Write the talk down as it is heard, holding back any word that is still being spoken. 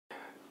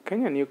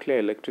Kenya Nuclear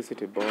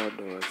Electricity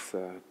Board was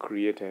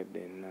created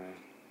in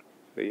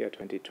the year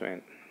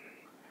 2020,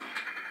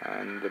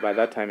 and by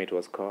that time it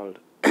was called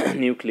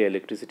Nuclear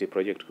Electricity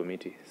Project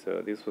Committee.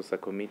 So this was a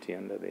committee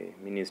under the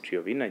Ministry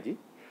of Energy,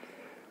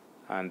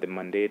 and the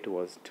mandate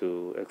was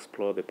to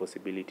explore the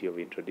possibility of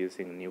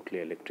introducing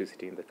nuclear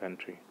electricity in the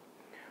country.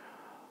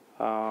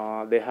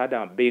 They had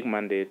a big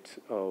mandate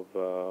of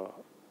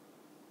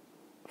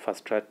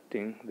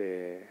fast-tracking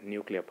the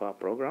nuclear power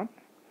program,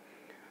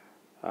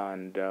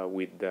 and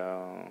with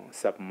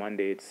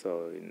sub-mandates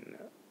in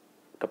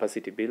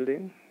capacity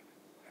building,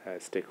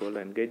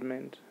 stakeholder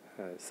engagement,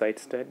 site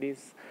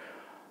studies.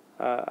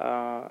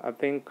 I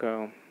think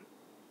the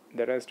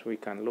rest we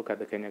can look at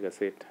the Kenya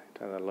Gazette. It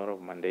has a lot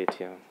of mandate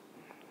here.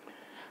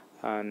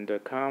 And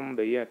come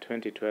the year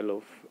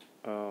 2012,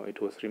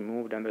 it was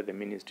removed under the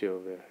Ministry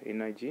of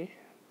Energy.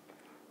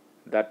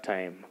 That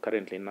time,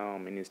 currently now,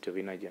 Ministry of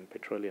Energy and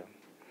Petroleum.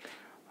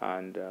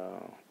 And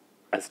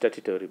a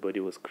statutory body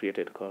was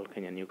created called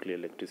Kenya Nuclear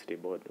Electricity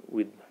Board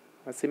with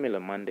a similar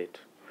mandate.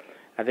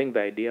 I think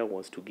the idea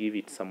was to give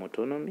it some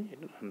autonomy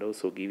and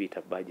also give it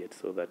a budget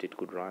so that it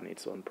could run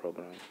its own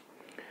program.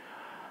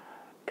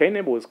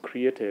 KNEB was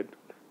created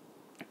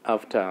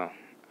after,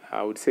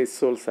 I would say,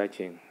 soul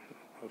searching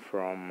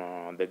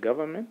from the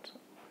government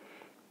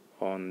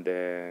on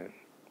the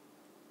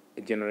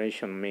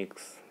generation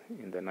mix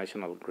in the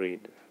national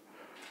grid,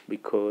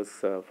 because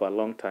for a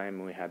long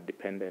time we had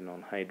depended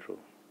on hydro,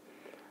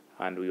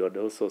 and we had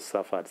also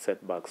suffered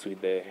setbacks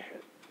with the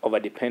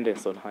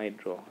over-dependence on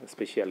hydro,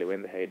 especially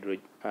when the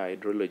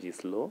hydrology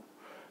is low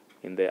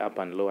in the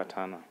upper and lower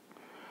Tana.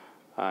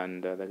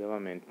 And the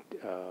government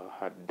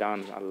had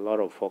done a lot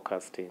of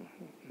forecasting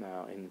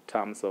in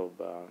terms of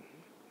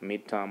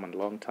mid-term and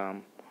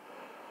long-term,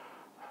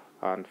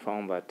 and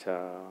found that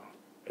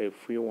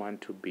if we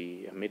want to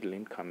be a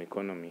middle-income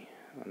economy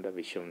under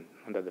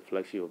the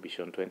flagship of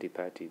Vision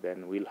 2030,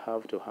 then we'll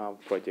have to have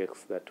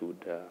projects that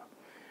would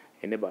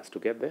enable us to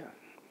get there.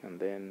 And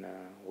then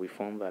we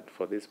found that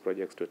for these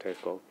projects to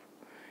take off,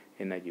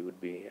 energy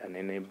would be an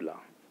enabler.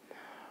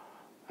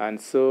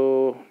 And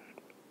so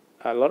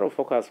a lot of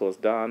focus was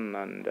done,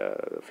 and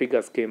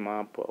figures came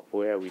up of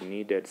where we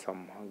needed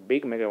some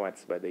big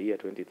megawatts by the year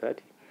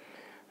 2030.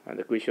 And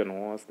the question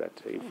was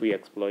that if we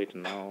exploit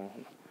now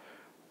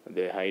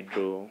the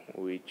hydro,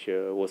 which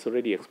was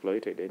already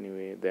exploited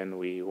anyway, then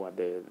we were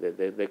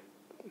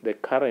the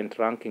current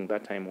ranking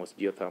that time was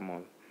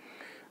geothermal.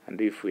 And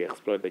if we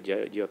exploit the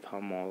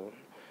geothermal,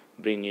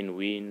 bring in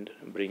wind,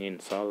 bring in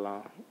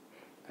solar,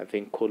 I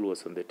think coal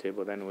was on the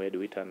table, then where do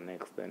we turn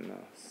next? Then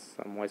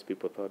some wise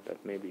people thought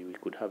that maybe we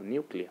could have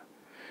nuclear.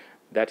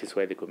 That is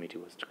why the committee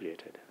was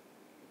created.